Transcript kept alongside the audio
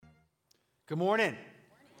Good morning.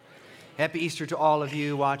 Happy Easter to all of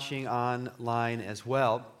you watching online as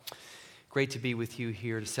well. Great to be with you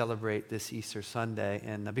here to celebrate this Easter Sunday.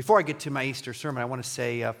 And before I get to my Easter sermon, I want to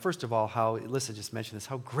say, first of all, how Alyssa just mentioned this,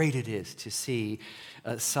 how great it is to see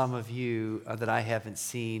some of you that I haven't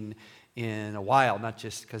seen in a while, not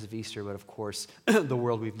just because of Easter, but of course, the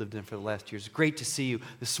world we've lived in for the last years. Great to see you.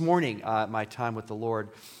 This morning, my time with the Lord,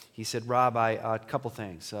 he said, Rob, a couple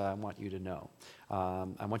things I want you to know.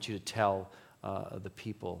 I want you to tell the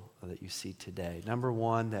people that you see today. Number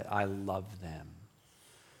one, that I love them.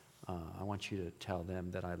 I want you to tell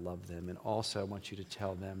them that I love them. And also, I want you to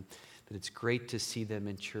tell them that it's great to see them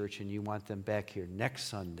in church and you want them back here next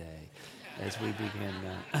Sunday as we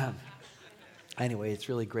begin. Anyway, it's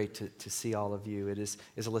really great to see all of you. It is,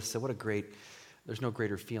 as Alyssa said, there's no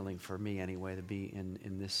greater feeling for me anyway to be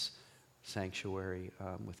in this sanctuary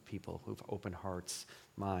with people who've open hearts,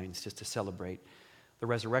 minds, just to celebrate the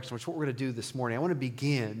resurrection, which is what we're going to do this morning. I want to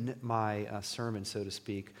begin my sermon, so to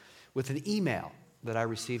speak, with an email that I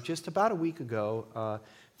received just about a week ago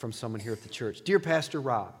from someone here at the church. Dear Pastor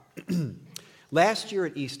Rob, last year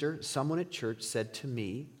at Easter, someone at church said to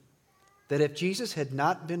me that if Jesus had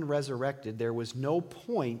not been resurrected, there was no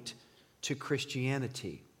point to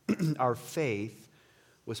Christianity. Our faith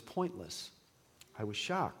was pointless. I was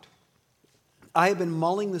shocked. I have been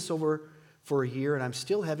mulling this over for a year, and I'm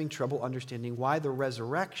still having trouble understanding why the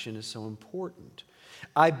resurrection is so important.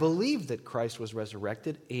 I believe that Christ was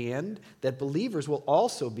resurrected and that believers will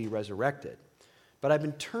also be resurrected. But I've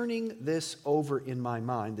been turning this over in my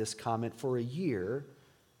mind, this comment, for a year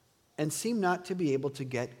and seem not to be able to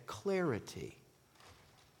get clarity.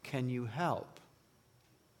 Can you help?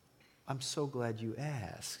 I'm so glad you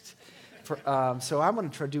asked. So I'm going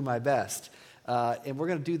to try to do my best. And we're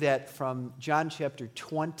going to do that from John chapter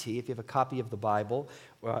 20. If you have a copy of the Bible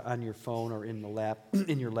on your phone or in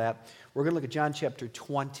your lap, we're going to look at John chapter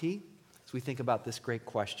 20 as we think about this great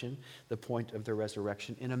question, the point of the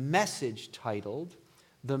resurrection, in a message titled,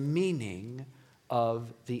 The Meaning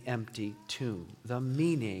of the Empty Tomb. The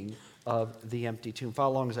Meaning of the Empty Tomb.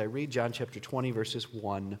 Follow along as I read John chapter 20, verses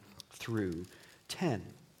 1 through 10.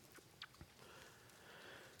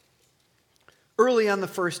 Early on the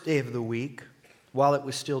first day of the week, while it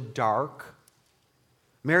was still dark,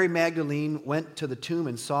 Mary Magdalene went to the tomb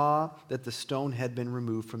and saw that the stone had been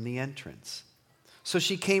removed from the entrance. So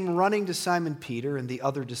she came running to Simon Peter and the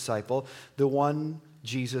other disciple, the one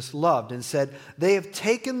Jesus loved, and said, "They have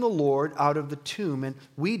taken the Lord out of the tomb, and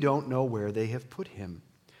we don't know where they have put him."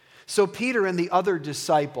 So Peter and the other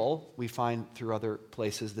disciple, we find through other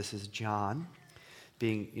places, this is John,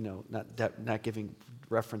 being, not giving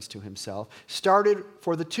reference to himself, started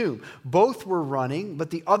for the tomb. Both were running, but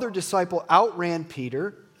the other disciple outran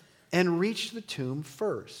Peter and reached the tomb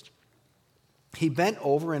first. He bent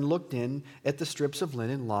over and looked in at the strips of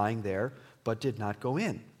linen lying there, but did not go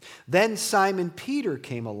in. Then Simon Peter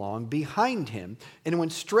came along behind him and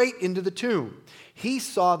went straight into the tomb. He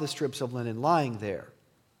saw the strips of linen lying there,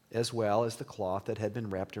 as well as the cloth that had been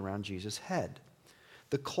wrapped around Jesus' head.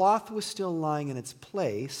 The cloth was still lying in its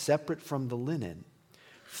place, separate from the linen.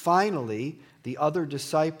 Finally, the other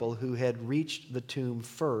disciple who had reached the tomb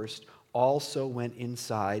first also went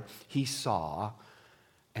inside. He saw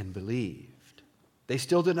and believed. They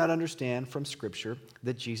still did not understand from Scripture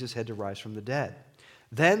that Jesus had to rise from the dead.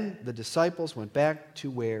 Then the disciples went back to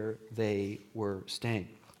where they were staying.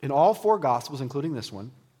 In all four Gospels, including this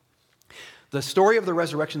one, the story of the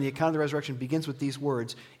resurrection, the account of the resurrection, begins with these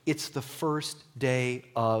words: it's the first day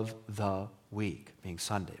of the week, being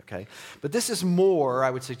Sunday, okay? But this is more, I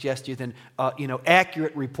would suggest to you, than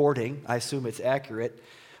accurate reporting. I assume it's accurate.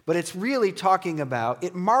 But it's really talking about,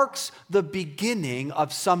 it marks the beginning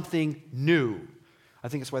of something new. I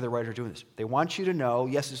think that's why the writers are doing this. They want you to know,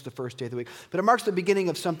 yes, it's the first day of the week, but it marks the beginning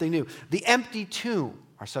of something new. The empty tomb,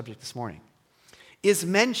 our subject this morning, is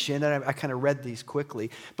mentioned, and I kind of read these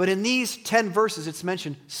quickly, but in these 10 verses, it's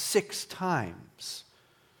mentioned 6 times.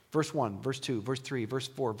 Verse 1, verse 2, verse 3, verse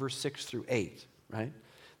 4, verse 6 through 8, right?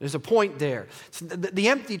 There's a point there. So the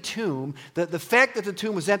empty tomb, the fact that the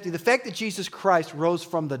tomb was empty, the fact that Jesus Christ rose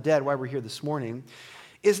from the dead, why we're here this morning,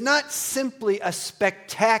 is not simply a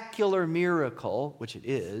spectacular miracle, which it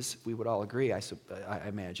is, we would all agree, I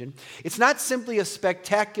imagine. It's not simply a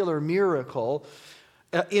spectacular miracle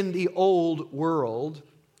in the old world,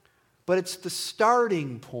 but it's the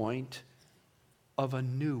starting point of a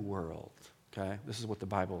new world. Okay, this is what the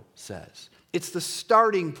Bible says. It's the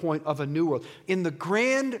starting point of a new world. In the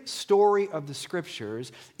grand story of the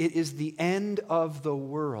Scriptures, it is the end of the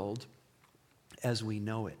world as we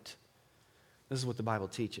know it. This is what the Bible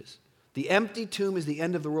teaches. The empty tomb is the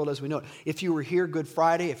end of the world as we know it. If you were here Good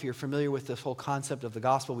Friday, if you're familiar with this whole concept of the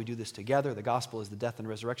gospel, we do this together. The gospel is the death and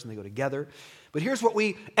resurrection. They go together. But here's what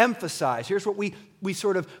we emphasize. Here's what we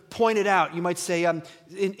sort of pointed out. You might say,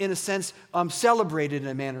 in a sense, celebrated in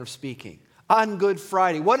a manner of speaking. On Good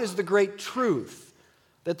Friday, what is the great truth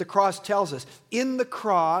that the cross tells us? In the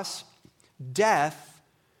cross, death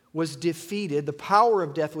was defeated. The power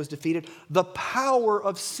of death was defeated. The power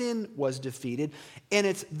of sin was defeated. And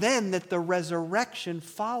it's then that the resurrection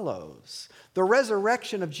follows. The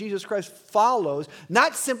resurrection of Jesus Christ follows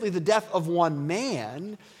not simply the death of one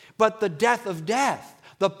man, but the death of death.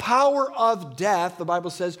 The power of death, the Bible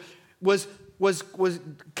says,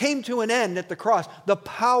 came to an end at the cross. The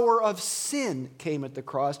power of sin came at the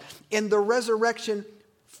cross, and the resurrection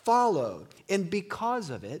followed. And because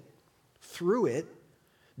of it, through it,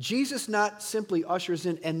 Jesus not simply ushers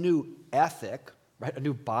in a new ethic, right? A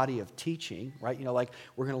new body of teaching, right? Like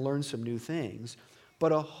we're going to learn some new things,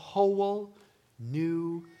 but a whole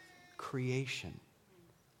new creation.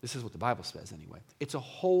 This is what the Bible says anyway. It's a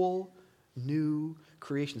whole new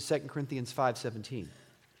creation. 2 Corinthians 5:17.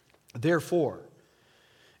 Therefore,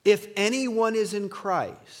 if anyone is in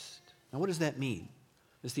Christ, now what does that mean?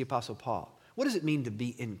 This is the Apostle Paul. What does it mean to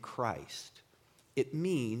be in Christ? It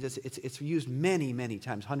means, it's used many, many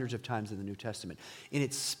times, hundreds of times in the New Testament. And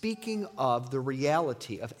it's speaking of the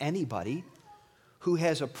reality of anybody who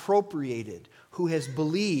has appropriated, who has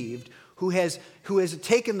believed, who has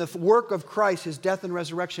taken the work of Christ, his death and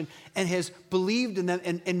resurrection, and has believed in them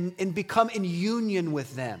and become in union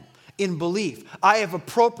with them in belief. I have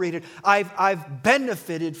appropriated, I've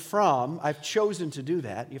benefited from, I've chosen to do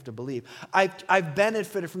that, you have to believe. I've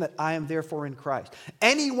benefited from that. I am therefore in Christ.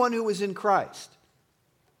 Anyone who is in Christ,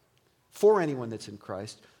 for anyone that's in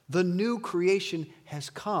Christ, the new creation has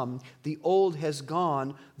come, the old has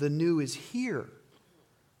gone, the new is here.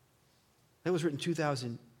 That was written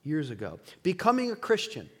 2,000 years ago. Becoming a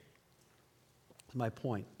Christian, is my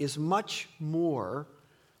point, is much more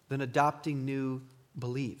than adopting new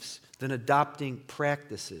beliefs, than adopting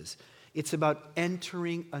practices. It's about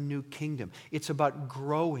entering a new kingdom. It's about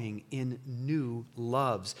growing in new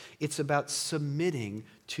loves. It's about submitting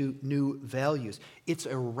to new values. It's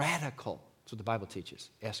a radical, that's what the Bible teaches.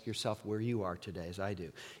 Ask yourself where you are today, as I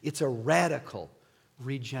do. It's a radical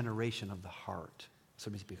regeneration of the heart. So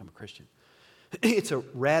it means to become a Christian. It's a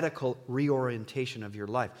radical reorientation of your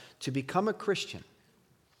life. To become a Christian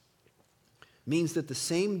means that the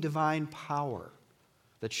same divine power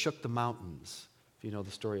that shook the mountains, if you know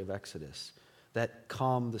the story of Exodus, that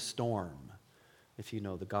calmed the storm, if you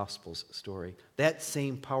know the Gospels story, that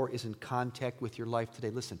same power is in contact with your life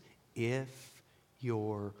today. Listen, if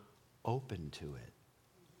you're open to it.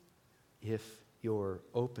 If you're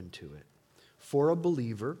open to it. For a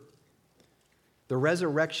believer, the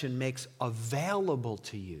resurrection makes available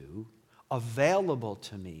to you, available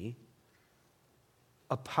to me,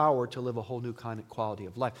 a power to live a whole new kind of quality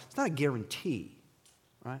of life. It's not a guarantee.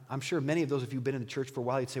 Right? I'm sure many of those of you who've been in the church for a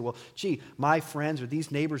while, you'd say, well, gee, my friends or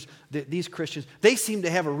these neighbors, these Christians, they seem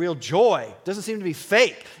to have a real joy. It doesn't seem to be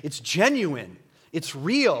fake. It's genuine. It's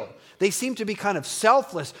real. They seem to be kind of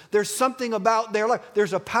selfless. There's something about their life.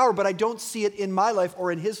 There's a power, but I don't see it in my life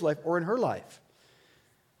or in his life or in her life.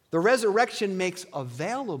 The resurrection makes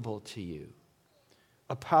available to you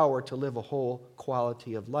a power to live a whole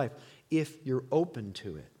quality of life if you're open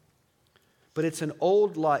to it. But it's an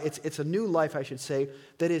old life, it's a new life, I should say,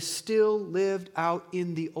 that is still lived out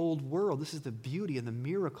in the old world. This is the beauty and the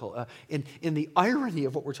miracle, in the irony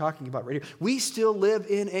of what we're talking about right here. We still live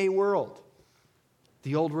in a world,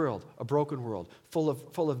 the old world, a broken world, full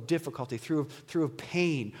of difficulty, through of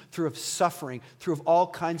pain, through of suffering, through of all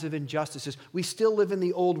kinds of injustices. We still live in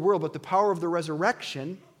the old world, but the power of the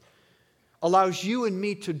resurrection allows you and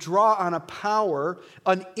me to draw on a power,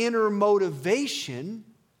 an inner motivation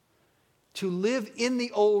to live in the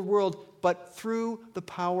old world, but through the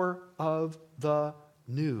power of the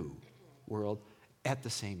new world at the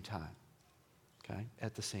same time. Okay?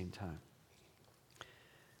 At the same time.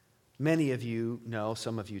 Many of you know,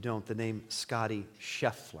 some of you don't, the name Scotty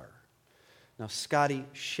Scheffler. Now, Scotty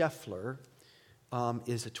Scheffler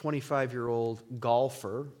is a 25-year-old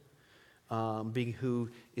golfer who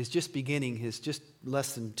is just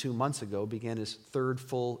less than 2 months ago, began his third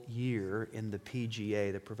full year in the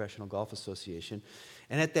PGA, the Professional Golf Association.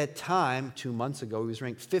 And at that time, 2 months ago, he was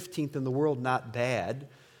ranked 15th in the world, not bad.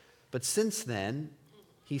 But since then,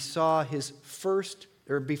 he saw his first,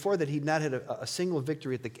 or before that, he'd not had a single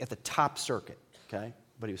victory at the top circuit, okay?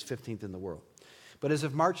 But he was 15th in the world. But as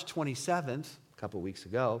of March 27th, a couple weeks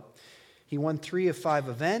ago, he won 3 of 5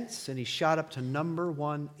 events, and he shot up to number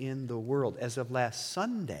 1 in the world. As of last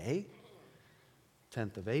Sunday,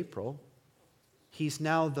 10th of April, he's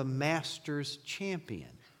now the Masters champion.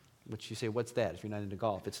 Which you say, what's that if you're not into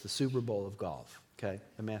golf? It's the Super Bowl of golf, okay?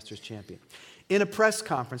 The Masters champion. In a press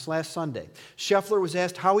conference last Sunday, Scheffler was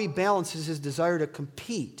asked how he balances his desire to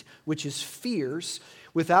compete, which is fierce,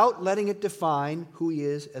 without letting it define who he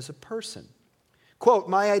is as a person. Quote,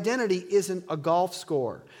 "My identity isn't a golf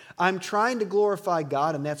score. I'm trying to glorify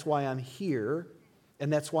God, and that's why I'm here,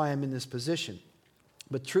 and that's why I'm in this position.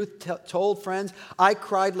 But truth told, friends, I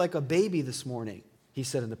cried like a baby this morning," he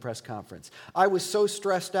said in the press conference. "I was so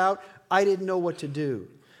stressed out, I didn't know what to do.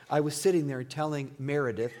 I was sitting there telling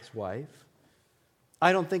Meredith, his wife,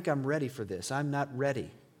 I don't think I'm ready for this. I'm not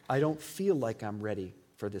ready. I don't feel like I'm ready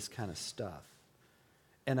for this kind of stuff.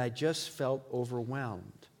 And I just felt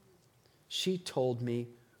overwhelmed. She told me,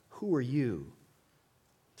 'Who are you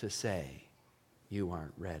to say you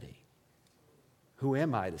aren't ready?' Who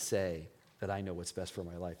am I to say that I know what's best for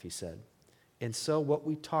my life," he said. And so what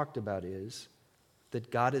we talked about is that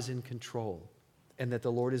God is in control and that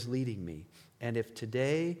the Lord is leading me. And if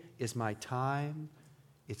today is my time,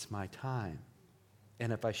 it's my time.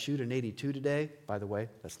 And if I shoot an 82 today, by the way,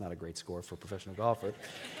 that's not a great score for a professional golfer.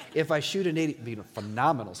 If I shoot an 80, it'd be a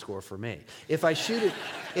phenomenal score for me. If I shoot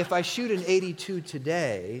an 82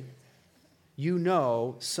 today, you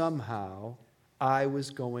know somehow I was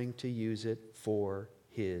going to use it for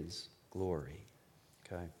His glory.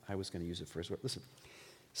 Okay? I was going to use it for His glory. Listen,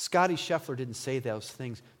 Scotty Scheffler didn't say those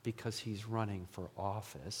things because he's running for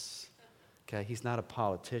office. Okay? He's not a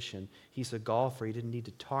politician. He's a golfer. He didn't need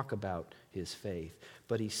to talk about his faith.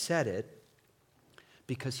 But he said it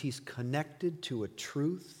because he's connected to a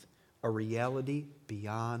truth, a reality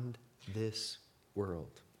beyond this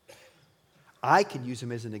world. I can use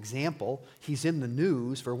him as an example. He's in the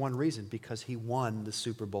news for one reason, because he won the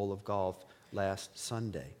Super Bowl of golf last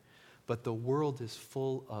Sunday. But the world is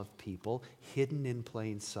full of people hidden in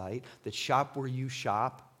plain sight that shop where you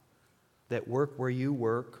shop, that work where you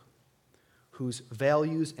work, whose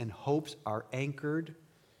values and hopes are anchored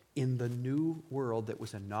in the new world that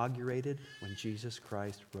was inaugurated when Jesus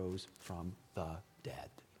Christ rose from the dead.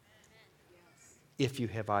 If you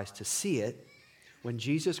have eyes to see it, when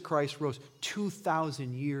Jesus Christ rose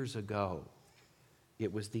 2,000 years ago,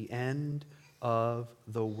 it was the end of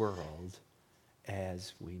the world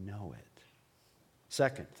as we know it.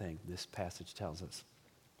 Second thing this passage tells us,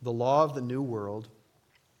 the law of the new world,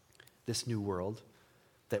 this new world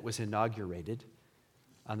that was inaugurated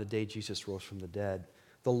on the day Jesus rose from the dead,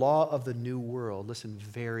 the law of the new world, listen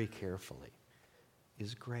very carefully,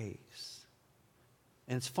 is grace.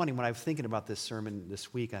 And it's funny, when I was thinking about this sermon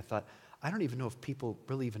this week, I thought, I don't even know if people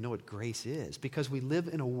really even know what grace is, because we live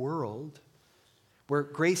in a world where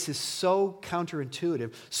grace is so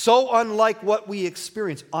counterintuitive, so unlike what we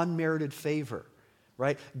experience, unmerited favor,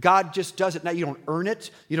 right? God just does it. Now, you don't earn it.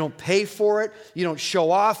 You don't pay for it. You don't show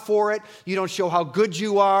off for it. You don't show how good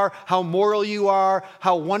you are, how moral you are,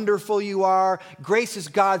 how wonderful you are. Grace is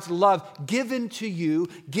God's love given to you,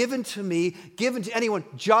 given to me, given to anyone,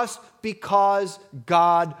 just because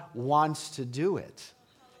God wants to do it.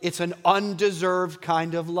 It's an undeserved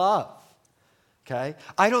kind of love. Okay?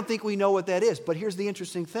 I don't think we know what that is, but here's the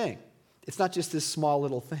interesting thing. It's not just this small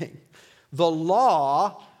little thing. The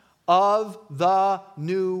law of the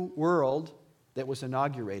new world that was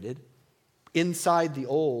inaugurated inside the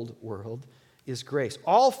old world is grace.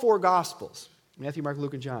 All four Gospels, Matthew, Mark,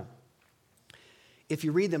 Luke, and John, if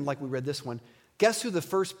you read them like we read this one, guess who the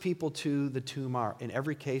first people to the tomb are? In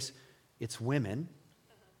every case, it's women.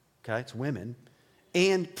 Okay? It's women.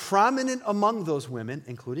 And prominent among those women,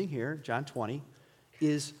 including here, John 20,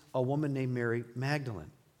 is a woman named Mary Magdalene.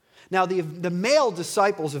 Now, the male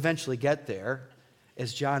disciples eventually get there,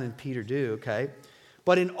 as John and Peter do, okay?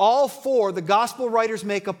 But in all four, the gospel writers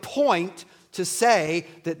make a point to say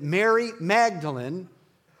that Mary Magdalene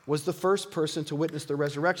was the first person to witness the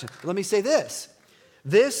resurrection. But let me say this.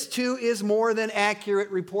 This, too, is more than accurate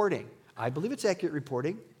reporting. I believe it's accurate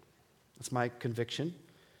reporting. That's my conviction.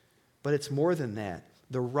 But it's more than that.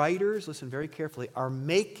 The writers, listen very carefully, are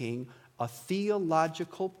making a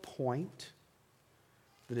theological point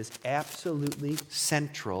that is absolutely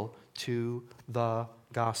central to the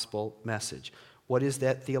gospel message. What is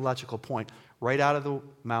that theological point? Right out of the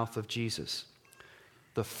mouth of Jesus.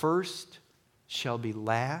 The first shall be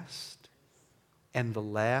last, and the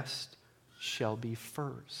last shall be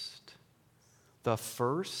first. The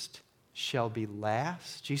first shall be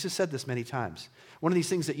last. Jesus said this many times. One of these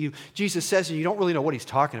things that Jesus says and you don't really know what he's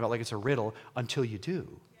talking about, like it's a riddle, until you do.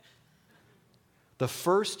 The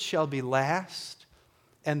first shall be last,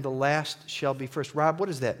 and the last shall be first. Rob, what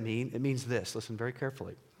does that mean? It means this. Listen very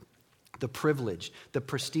carefully. the privileged, the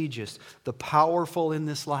prestigious, the powerful in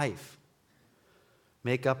this life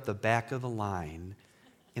make up the back of the line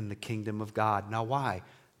in the kingdom of God. Now why?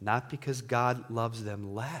 Not because God loves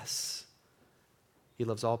them less. He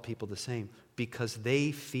loves all people the same. Because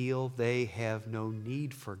they feel they have no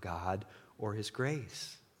need for God or His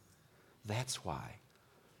grace. That's why.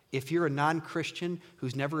 If you're a non-Christian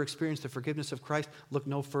who's never experienced the forgiveness of Christ, look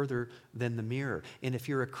no further than the mirror. And if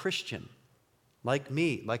you're a Christian, like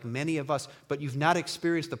me, like many of us, but you've not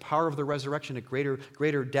experienced the power of the resurrection at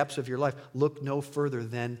greater depths of your life, look no further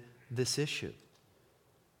than this issue.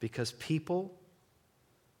 Because people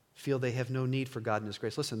feel they have no need for God and His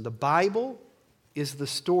grace. Listen, the Bible is the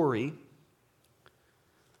story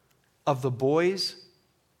of the boys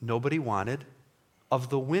nobody wanted, of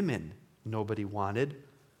the women nobody wanted,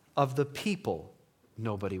 of the people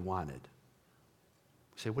nobody wanted.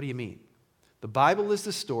 You say, what do you mean? The Bible is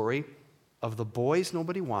the story of the boys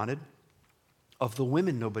nobody wanted, of the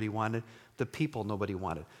women nobody wanted, the people nobody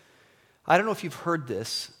wanted. I don't know if you've heard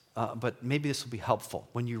this, but maybe this will be helpful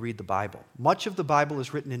when you read the Bible. Much of the Bible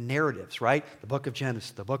is written in narratives, right? The book of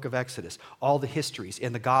Genesis, the book of Exodus, all the histories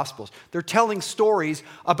and the Gospels. They're telling stories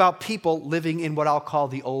about people living in what I'll call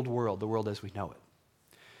the old world, the world as we know it.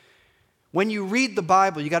 When you read the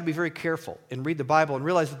Bible, you got to be very careful and read the Bible and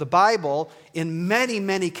realize that the Bible, in many,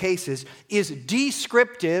 many cases, is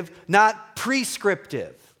descriptive, not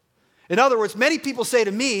prescriptive. In other words, many people say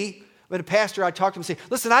to me, when a pastor, I talk to him and say,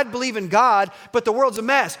 listen, I believe in God, but the world's a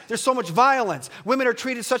mess. There's so much violence. Women are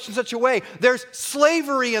treated such and such a way. There's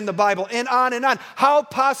slavery in the Bible, and on and on. How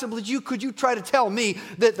possibly could you try to tell me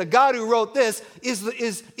that the God who wrote this is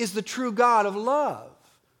the true God of love?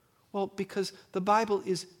 Well, because the Bible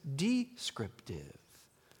is descriptive,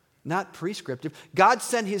 not prescriptive. God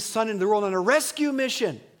sent His Son into the world on a rescue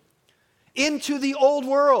mission into the old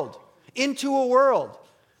world, into a world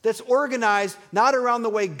that's organized not around the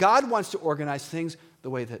way God wants to organize things, the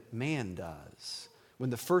way that man does, when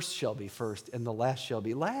the first shall be first and the last shall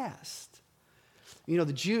be last. You know,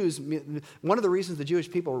 the Jews, one of the reasons the Jewish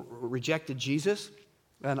people rejected Jesus,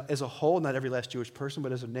 and as a whole, not every last Jewish person,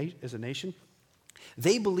 but as a nation,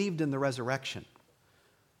 they believed in the resurrection,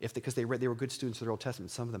 because they were good students of the Old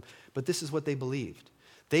Testament, some of them. But this is what they believed.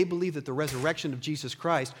 They believed that the resurrection of Jesus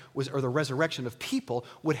Christ or the resurrection of people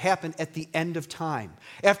would happen at the end of time.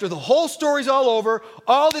 After the whole story's all over,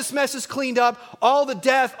 all this mess is cleaned up, all the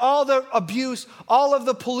death, all the abuse, all of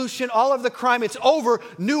the pollution, all of the crime, it's over,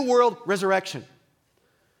 new world, resurrection.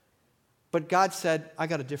 But God said, I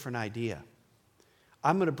got a different idea.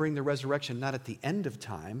 I'm going to bring the resurrection not at the end of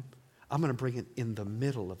time, I'm going to bring it in the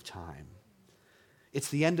middle of time. It's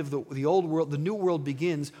the end of the old world. The new world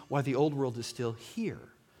begins while the old world is still here.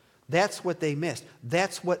 That's what they missed.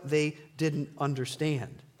 That's what they didn't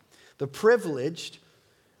understand. The privileged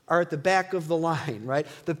are at the back of the line, right?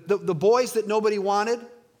 The boys that nobody wanted.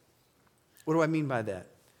 What do I mean by that?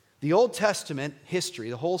 The Old Testament history,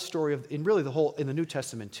 the whole story in the New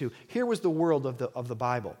Testament too. Here was the world of the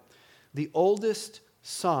Bible. The oldest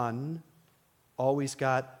son always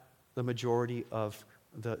got the majority of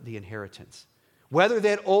the inheritance. Whether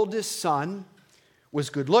that oldest son was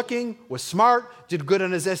good looking, was smart, did good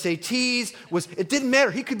on his SATs, it didn't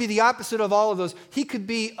matter. He could be the opposite of all of those. He could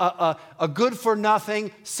be a good for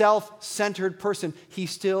nothing, self-centered person. He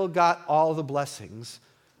still got all the blessings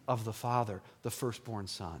of the father, the firstborn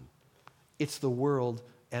son. It's the world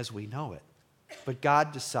as we know it. But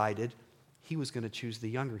God decided He was going to choose the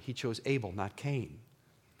younger. He chose Abel, not Cain,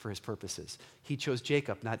 for His purposes. He chose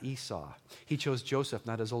Jacob, not Esau. He chose Joseph,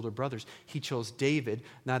 not his older brothers. He chose David,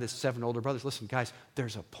 not his 7 older brothers. Listen, guys,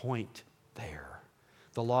 there's a point there.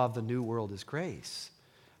 The law of the new world is grace.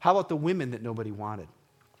 How about the women that nobody wanted?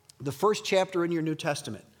 The first chapter in your New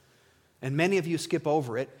Testament, and many of you skip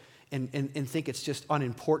over it and think it's just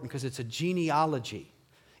unimportant because it's a genealogy.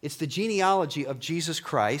 It's the genealogy of Jesus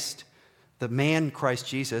Christ, the man Christ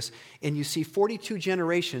Jesus, and you see 42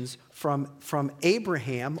 generations from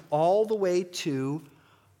Abraham all the way to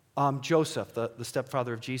Joseph, the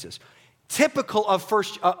stepfather of Jesus. Typical of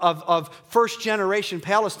first generation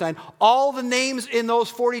Palestine, all the names in those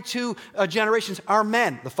 42 generations are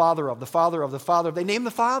men. The father of, the father of, the father of. They name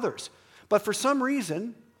the fathers. But for some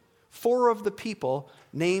reason, 4 of the people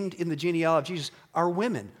named in the genealogy of Jesus are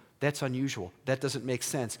women. That's unusual. That doesn't make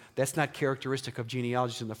sense. That's not characteristic of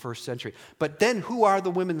genealogies in the first century. But then who are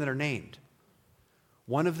the women that are named?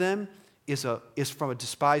 One of them is from a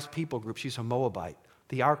despised people group. She's a Moabite,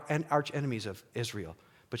 the arch enemies of Israel.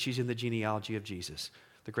 But she's in the genealogy of Jesus,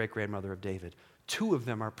 the great-grandmother of David. 2 of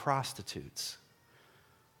them are prostitutes.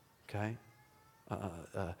 Okay?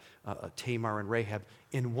 Tamar and Rahab.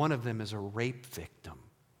 And one of them is a rape victim.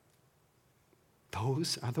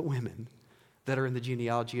 Those are the women that are in the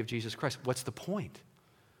genealogy of Jesus Christ. What's the point?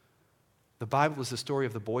 The Bible is the story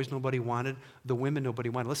of the boys nobody wanted, the women nobody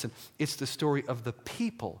wanted. Listen, it's the story of the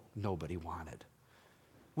people nobody wanted.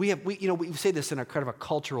 We say this in a kind of a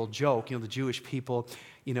cultural joke, the Jewish people,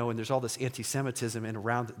 and there's all this anti-Semitism and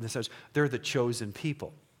around this, they're the chosen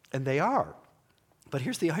people. And they are. But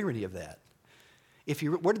here's the irony of that.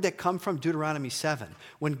 Where did that come from? Deuteronomy 7.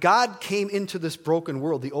 When God came into this broken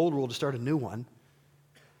world, the old world, to start a new one,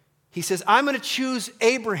 he says, I'm going to choose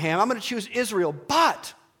Abraham, I'm going to choose Israel,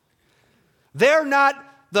 but they're not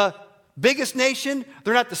the biggest nation,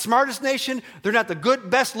 they're not the smartest nation, they're not the good,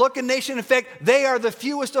 best-looking nation. In fact, they are the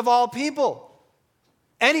fewest of all people.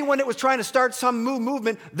 Anyone that was trying to start some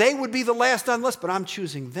movement, they would be the last on the list, but I'm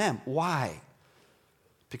choosing them. Why?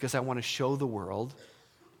 Because I want to show the world,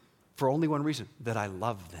 for only one reason, that I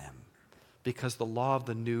love them. Because the law of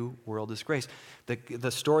the new world is grace.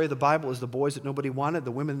 The story of the Bible is the boys that nobody wanted,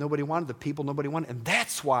 the women nobody wanted, the people nobody wanted. And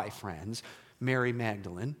that's why, friends, Mary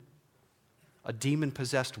Magdalene, a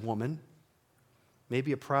demon-possessed woman,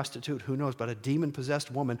 maybe a prostitute, who knows, but a demon-possessed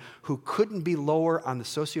woman who couldn't be lower on the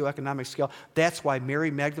socioeconomic scale. That's why Mary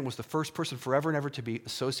Magdalene was the first person forever and ever to be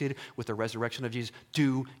associated with the resurrection of Jesus.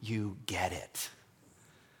 Do you get it?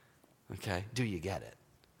 Okay, do you get it?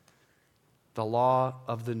 The law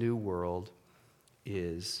of the new world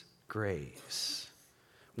is grace.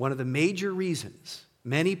 One of the major reasons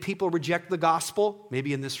many people reject the gospel,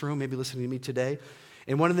 maybe in this room, maybe listening to me today,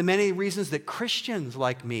 and one of the many reasons that Christians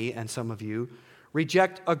like me and some of you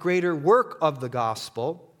reject a greater work of the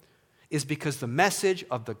gospel is because the message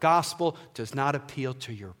of the gospel does not appeal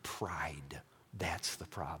to your pride. That's the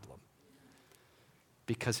problem.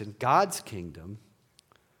 Because in God's kingdom,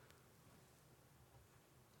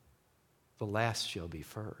 the last shall be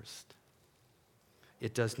first.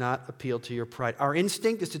 It does not appeal to your pride. Our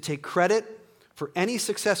instinct is to take credit for any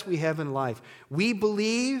success we have in life. We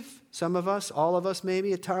believe, some of us, all of us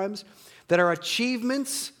maybe at times, that our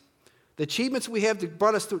achievements, the achievements we have that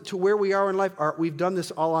brought us to where we are in life, we've done this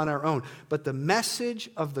all on our own. But the message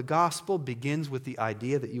of the gospel begins with the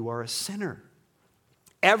idea that you are a sinner.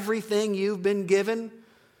 Everything you've been given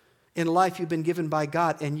in life, you've been given by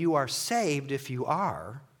God, and you are saved if you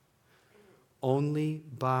are only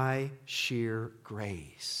by sheer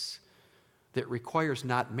grace that requires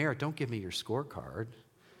not merit. Don't give me your scorecard.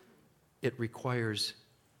 It requires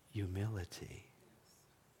humility.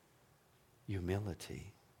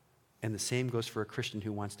 Humility. And the same goes for a Christian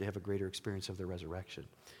who wants to have a greater experience of the resurrection.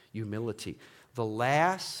 Humility. The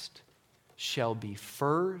last shall be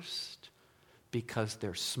first because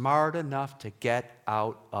they're smart enough to get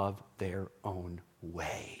out of their own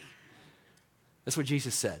way. That's what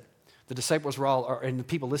Jesus said. The disciples were all, and the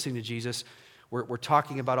people listening to Jesus were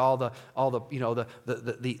talking about all the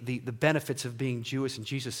benefits of being Jewish, and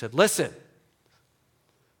Jesus said, listen,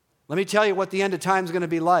 let me tell you what the end of time is going to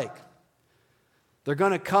be like. They're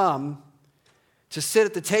going to come to sit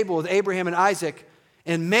at the table with Abraham and Isaac,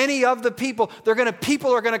 and many of the people are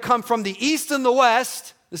going to come from the east and the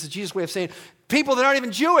west. This is Jesus' way of saying people that aren't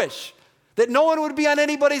even Jewish, that no one would be on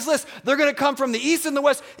anybody's list. They're going to come from the east and the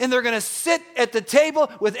west, and they're going to sit at the table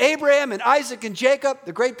with Abraham and Isaac and Jacob,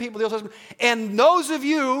 the great people of the Old Testament. And those of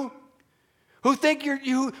you who think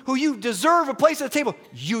you deserve a place at the table,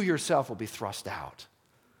 you yourself will be thrust out.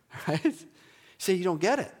 Right? See, you don't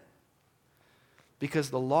get it.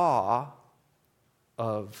 Because the law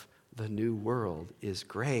of the new world is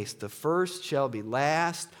grace. The first shall be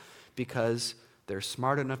last because they're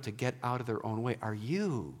smart enough to get out of their own way. Are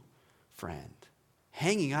you, friend,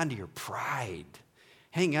 hanging on to your pride,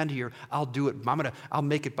 hanging on to your, I'll do it, I'll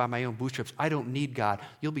make it by my own bootstraps, I don't need God?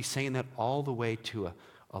 You'll be saying that all the way to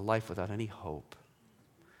a life without any hope.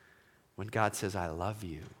 When God says, I love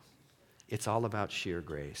you, it's all about sheer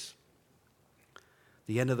grace.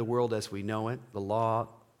 The end of the world as we know it, the law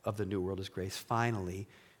of the new world is grace. Finally,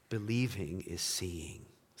 believing is seeing.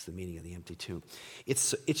 It's the meaning of the empty tomb.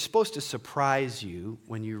 It's supposed to surprise you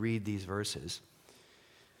when you read these verses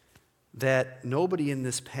that nobody in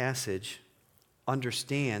this passage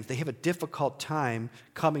understands. They have a difficult time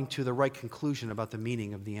coming to the right conclusion about the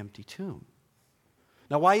meaning of the empty tomb.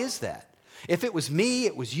 Now, why is that? If it was me,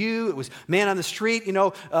 it was you, it was man on the street,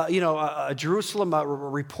 a Jerusalem a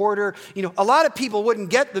reporter, a lot of people wouldn't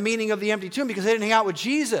get the meaning of the empty tomb because they didn't hang out with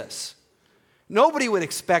Jesus. Nobody would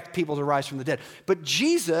expect people to rise from the dead. But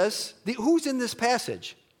Jesus, who's in this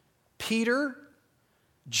passage? Peter,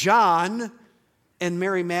 John, and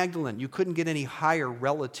Mary Magdalene. You couldn't get any higher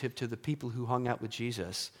relative to the people who hung out with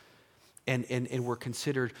Jesus and were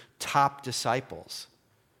considered top disciples.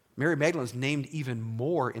 Mary Magdalene is named even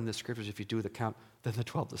more in the scriptures, if you do the count, than the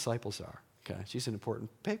 12 disciples are. Okay, she's an important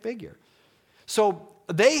figure. So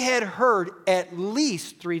they had heard at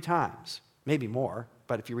least 3 times, maybe more,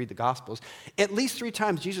 but if you read the Gospels, at least 3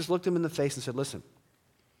 times Jesus looked him in the face and said, listen,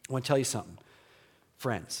 I want to tell you something,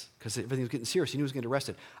 friends, because everything was getting serious. He knew he was getting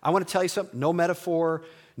arrested. I want to tell you something, no metaphor,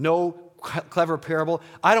 no clever parable.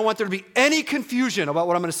 I don't want there to be any confusion about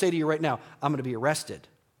what I'm going to say to you right now. I'm going to be arrested.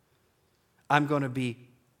 I'm going to be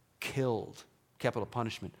killed, capital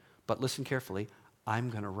punishment. But listen carefully, I'm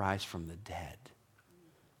going to rise from the dead.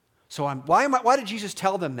 So why did Jesus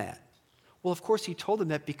tell them that? Well, of course, he told them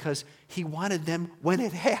that because he wanted them, when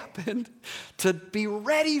it happened, to be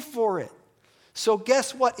ready for it. So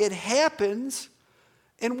guess what? It happens.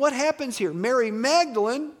 And what happens here? Mary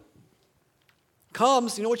Magdalene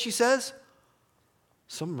comes. You know what she says?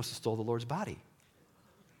 Someone must have stole the Lord's body.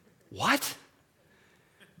 What?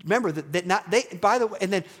 Remember by the way,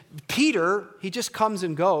 and then Peter, he just comes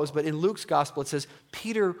and goes, but in Luke's gospel it says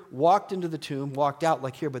Peter walked into the tomb, walked out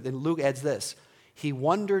like here, but then Luke adds this. He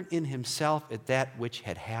wondered in himself at that which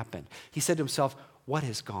had happened. He said to himself, what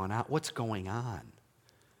has gone on? What's going on?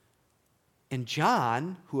 And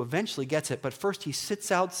John, who eventually gets it, but first he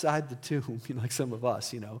sits outside the tomb, like some of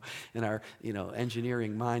us, in our,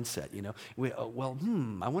 engineering mindset,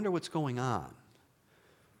 I wonder what's going on,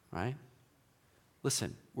 right?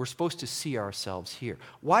 Listen, we're supposed to see ourselves here.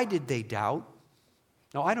 Why did they doubt?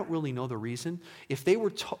 Now, I don't really know the reason. If they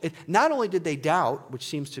were not only did they doubt, which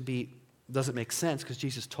seems to be, doesn't make sense because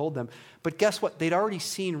Jesus told them, but guess what? They'd already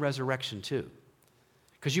seen resurrection too.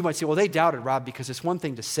 Because you might say, well, they doubted, Rob, because it's one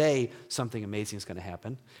thing to say something amazing is going to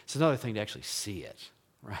happen. It's another thing to actually see it,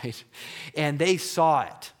 right? And they saw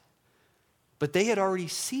it. But they had already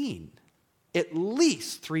seen at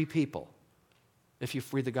least 3 people, if you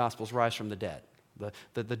read the Gospels, rise from the dead.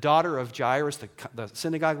 The daughter of Jairus, the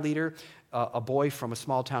synagogue leader, a boy from a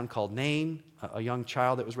small town called Nain, a young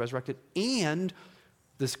child that was resurrected, and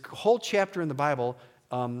this whole chapter in the Bible,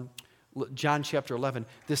 John chapter 11,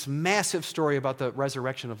 this massive story about the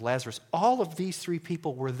resurrection of Lazarus. All of these 3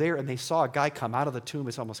 people were there, and they saw a guy come out of the tomb.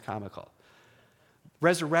 It's almost comical.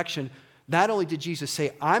 Resurrection, not only did Jesus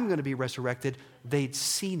say, I'm going to be resurrected, they'd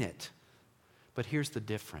seen it. But here's the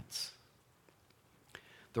difference.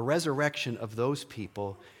 The resurrection of those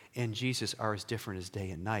people and Jesus are as different as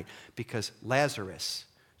day and night, because Lazarus,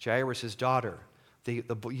 Jairus' daughter, the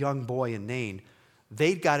young boy in Nain,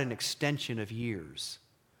 they'd got an extension of years.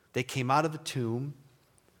 They came out of the tomb,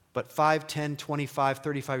 but 5, 10, 25,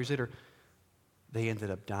 35 years later, they ended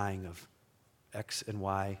up dying of X and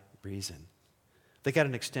Y reason. They got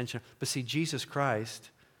an extension. But see, Jesus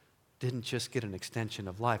Christ didn't just get an extension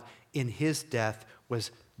of life. In his death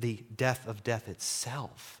was the death of death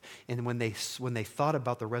itself. And when they thought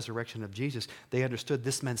about the resurrection of Jesus, they understood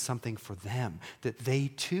this meant something for them, that they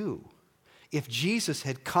too, if Jesus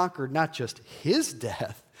had conquered not just his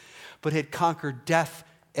death, but had conquered death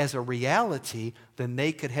as a reality, then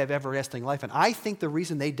they could have everlasting life. And I think the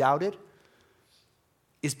reason they doubted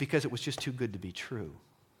is because it was just too good to be true.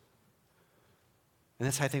 And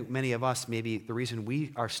that's, I think, many of us, maybe the reason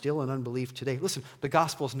we are still in unbelief today. Listen, the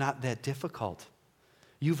gospel's not that difficult.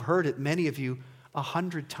 You've heard it, many of you,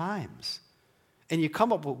 100 times. And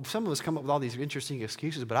some of us come up with all these interesting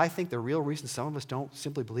excuses, but I think the real reason some of us don't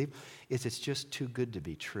simply believe is it's just too good to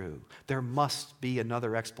be true. There must be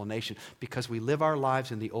another explanation, because we live our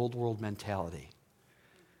lives in the old world mentality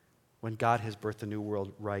when God has birthed a new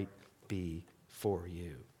world right before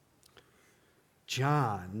you.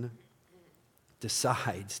 John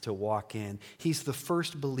decides to walk in. He's the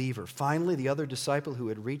first believer. Finally, the other disciple who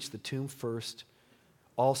had reached the tomb first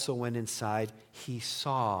also went inside. He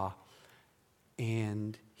saw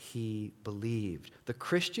and he believed. The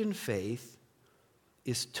Christian faith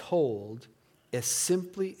is told as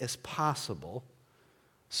simply as possible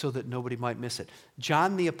so that nobody might miss it.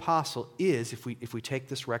 John the Apostle is, if we take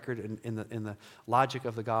this record in the logic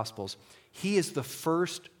of the Gospels, he is the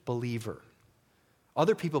first believer.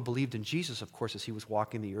 Other people believed in Jesus, of course, as he was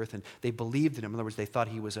walking the earth, and they believed in him. In other words, they thought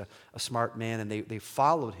he was a smart man, and they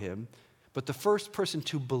followed him. But the first person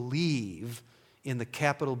to believe in the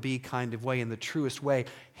capital B kind of way, in the truest way,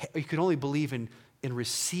 you could only believe in and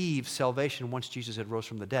receive salvation once Jesus had rose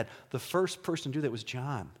from the dead. The first person to do that was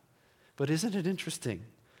John. But isn't it interesting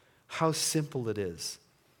how simple it is?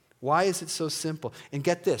 Why is it so simple? And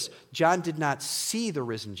get this, John did not see the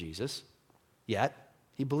risen Jesus yet.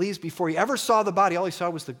 He believes before he ever saw the body, all he saw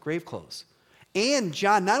was the grave clothes. And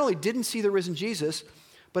John not only didn't see the risen Jesus,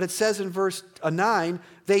 but it says in verse 9,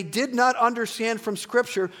 they did not understand from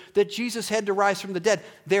Scripture that Jesus had to rise from the dead.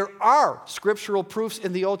 There are scriptural proofs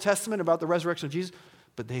in the Old Testament about the resurrection of Jesus,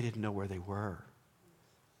 but they didn't know where they were.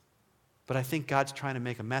 But I think God's trying to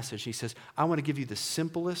make a message. He says, I want to give you the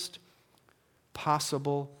simplest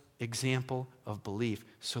possible example of belief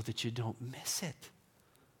so that you don't miss it.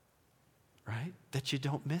 Right? That you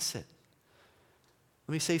don't miss it.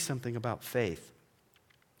 Let me say something about faith.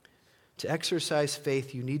 To exercise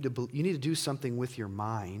faith, you need to do something with your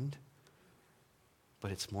mind,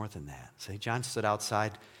 but it's more than that. Say, John stood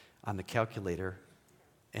outside on the calculator,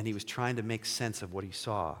 and he was trying to make sense of what he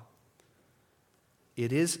saw.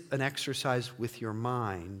 It is an exercise with your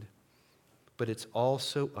mind, but it's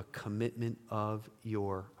also a commitment of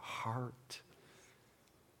your heart.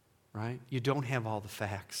 Right? You don't have all the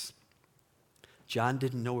facts. John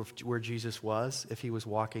didn't know where Jesus was if he was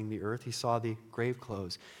walking the earth. He saw the grave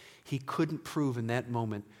clothes. He couldn't prove in that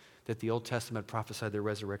moment that the Old Testament prophesied the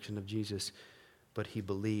resurrection of Jesus, but he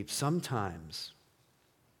believed. Sometimes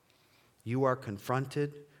you are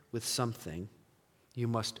confronted with something you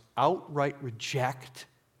must outright reject,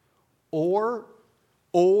 or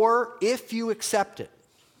if you accept it,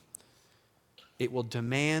 it will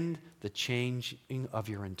demand the changing of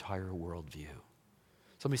your entire worldview.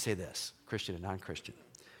 So let me say this, Christian and non-Christian.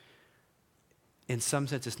 In some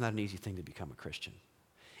sense, it's not an easy thing to become a Christian.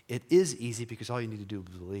 It is easy because all you need to do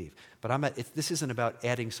is believe. But this isn't about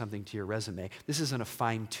adding something to your resume. This isn't a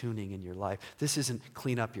fine-tuning in your life. This isn't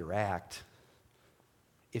clean up your act.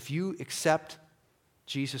 If you accept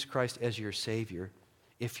Jesus Christ as your Savior,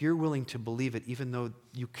 if you're willing to believe it, even though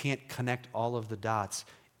you can't connect all of the dots,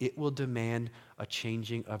 it will demand a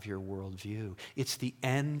changing of your worldview. It's the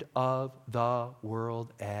end of the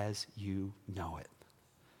world as you know it.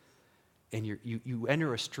 And you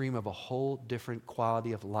enter a stream of a whole different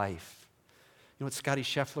quality of life. You know what Scotty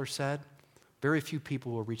Scheffler said? Very few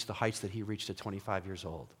people will reach the heights that he reached at 25 years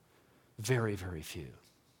old. Very, very few.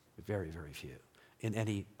 Very, very few in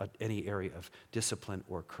any area of discipline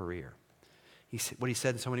or career. What he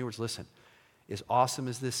said in so many words, listen, as awesome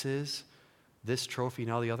as this is, this trophy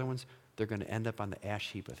and all the other ones, they're going to end up on the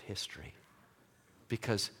ash heap of history.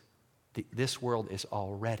 Because this world is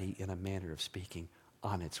already, in a manner of speaking,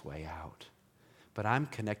 on its way out. But I'm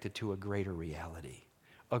connected to a greater reality,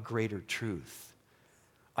 a greater truth.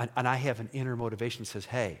 And I have an inner motivation that says,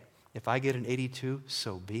 hey, if I get an 82,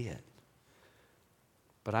 so be it.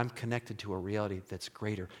 But I'm connected to a reality that's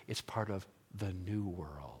greater. It's part of the new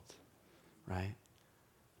world, right?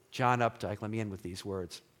 John Updike, let me end with these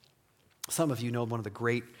words. Some of you know one of the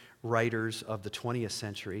great writers of the 20th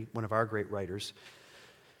century, one of our great writers,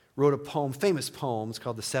 wrote a poem, famous poem, it's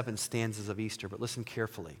called The Seven Stanzas of Easter, but listen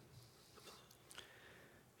carefully.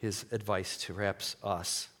 His advice to perhaps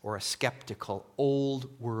us, or a skeptical old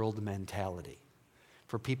world mentality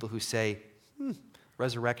for people who say,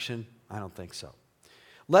 resurrection, I don't think so.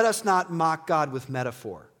 Let us not mock God with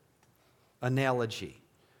metaphor, analogy,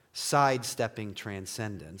 sidestepping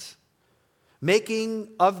transcendence, making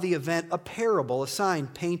of the event a parable, a sign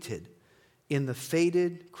painted in the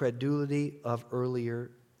faded credulity of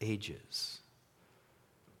earlier ages.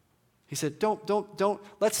 He said,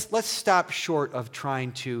 let's stop short of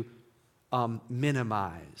trying to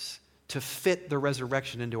minimize, to fit the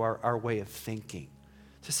resurrection into our way of thinking.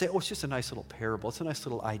 To say, it's just a nice little parable, it's a nice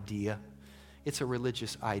little idea, it's a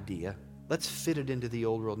religious idea. Let's fit it into the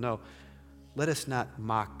old world. No, let us not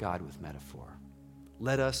mock God with metaphor.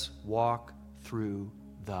 Let us walk through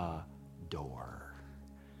the door.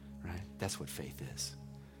 Right? That's what faith is.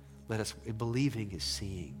 Believing is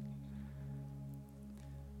seeing.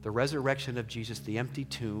 The resurrection of Jesus, the empty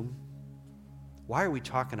tomb. Why are we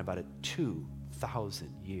talking about it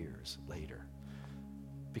 2,000 years later?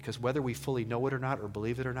 Because whether we fully know it or not, or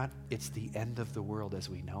believe it or not, it's the end of the world as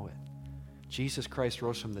we know it. Jesus Christ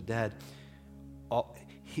rose from the dead.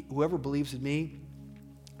 Whoever believes in me,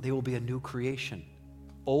 they will be a new creation.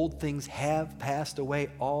 Old things have passed away.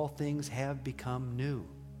 All things have become new.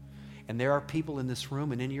 And there are people in this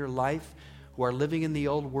room and in your life who are living in the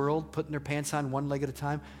old world, putting their pants on one leg at a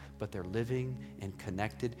time, but they're living and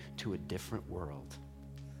connected to a different world.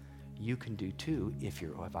 You can do too if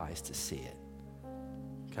you have eyes to see it.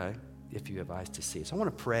 Okay? If you have eyes to see it. So I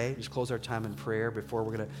want to pray, just close our time in prayer before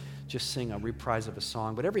we're going to just sing a reprise of a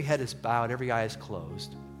song. But every head is bowed, every eye is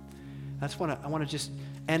closed. I want to just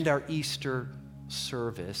end our Easter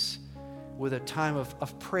service with a time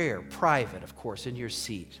of prayer, private, of course, in your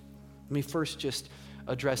seat. Let me first just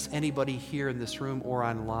address anybody here in this room or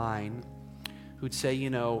online who'd say,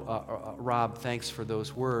 Rob, thanks for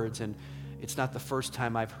those words. And it's not the first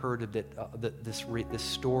time I've heard of this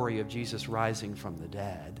story of Jesus rising from the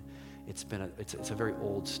dead. It's a very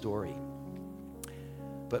old story.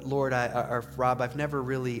 But Lord, Rob, I've never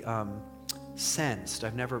really sensed,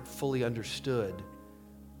 I've never fully understood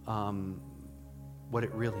what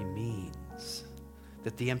it really means.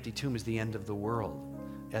 That the empty tomb is the end of the world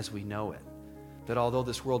as we know it. That although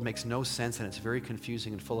this world makes no sense and it's very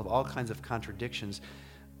confusing and full of all kinds of contradictions,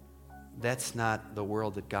 that's not the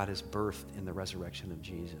world that God has birthed in the resurrection of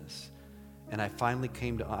Jesus. And I finally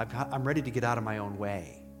I'm ready to get out of my own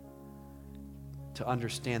way, to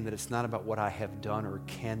understand that it's not about what I have done or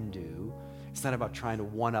can do. It's not about trying to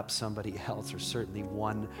one-up somebody else or certainly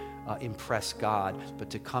impress God, but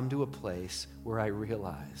to come to a place where I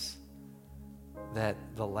realize that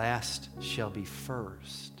the last shall be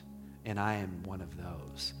first, and I am one of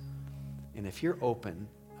those. And if you're open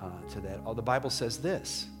to that, the Bible says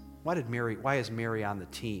this. Why is Mary on the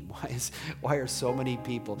team? Why are so many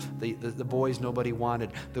people, the boys nobody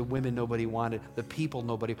wanted, the women nobody wanted, the people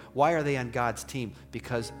nobody, why are they on God's team?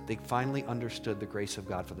 Because they finally understood the grace of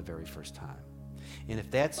God for the very first time. And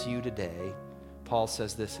if that's you today, Paul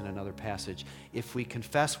says this in another passage, if we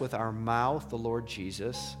confess with our mouth the Lord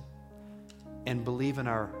Jesus and believe in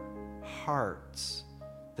our hearts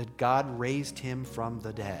that God raised him from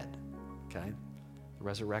the dead, okay, the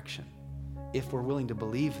resurrection, if we're willing to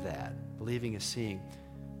believe that, believing is seeing,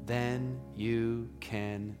 then you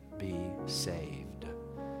can be saved.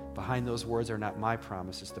 Behind those words are not my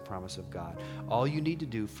promise, it's the promise of God. All you need to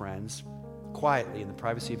do, friends, quietly in the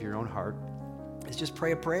privacy of your own heart, is just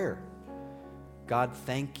pray a prayer. God,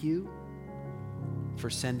 thank you for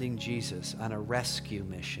sending Jesus on a rescue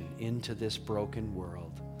mission into this broken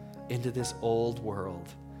world, into this old world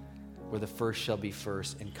where the first shall be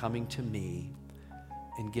first, and coming to me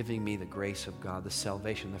and giving me the grace of God, the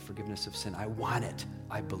salvation, the forgiveness of sin. I want it.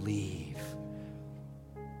 I believe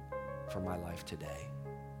for my life today.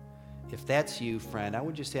 If that's you, friend, I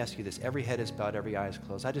would just ask you this. Every head is bowed, every eye is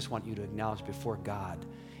closed. I just want you to acknowledge before God,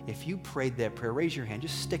 if you prayed that prayer, raise your hand.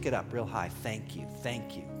 Just stick it up real high. Thank you,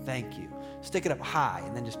 thank you, thank you. Stick it up high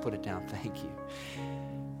and then just put it down. Thank you.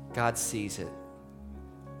 God sees it.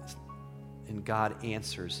 And God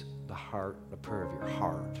answers the prayer of your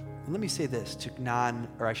heart. And let me say this to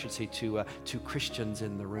to Christians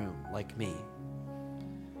in the room like me.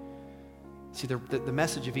 See, the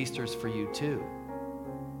message of Easter is for you too.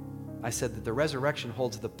 I said that the resurrection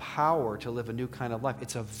holds the power to live a new kind of life.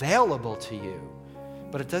 It's available to you,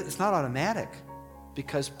 but it's not automatic,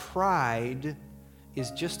 because pride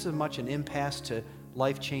is just as much an impasse to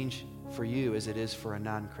life change for you as it is for a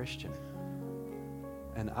non-Christian.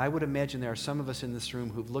 And I would imagine there are some of us in this room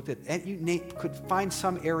who've looked at you could find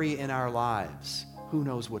some area in our lives, who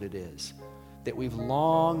knows what it is, that we've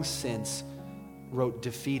long since wrote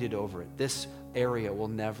defeated over it. This area I'll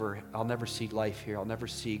never see life here. I'll never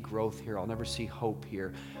see growth here. I'll never see hope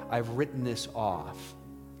here. I've written this off.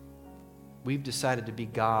 We've decided to be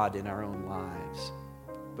God in our own lives.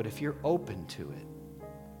 But if you're open to it,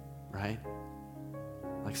 right?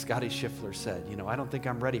 Like Scotty Schiffer said, I don't think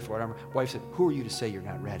I'm ready for it. My wife said, who are you to say you're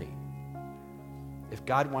not ready? If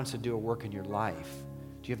God wants to do a work in your life,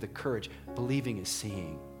 do you have the courage? Believing is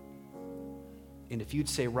seeing. And if you'd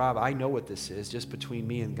say, Rob, I know what this is, just between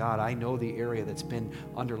me and God. I know the area that's been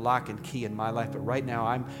under lock and key in my life, but right now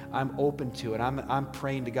I'm open to it. I'm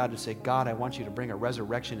praying to God to say, God, I want you to bring a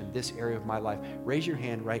resurrection in this area of my life. Raise your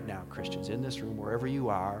hand right now, Christians, in this room, wherever you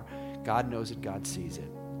are. God knows it. God sees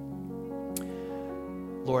it.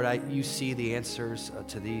 Lord, you see the answers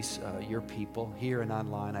to these, your people here and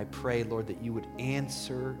online. I pray, Lord, that you would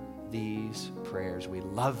answer these prayers. We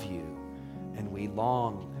love you, and we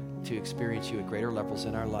long to experience you at greater levels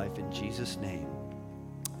in our life. In Jesus' name.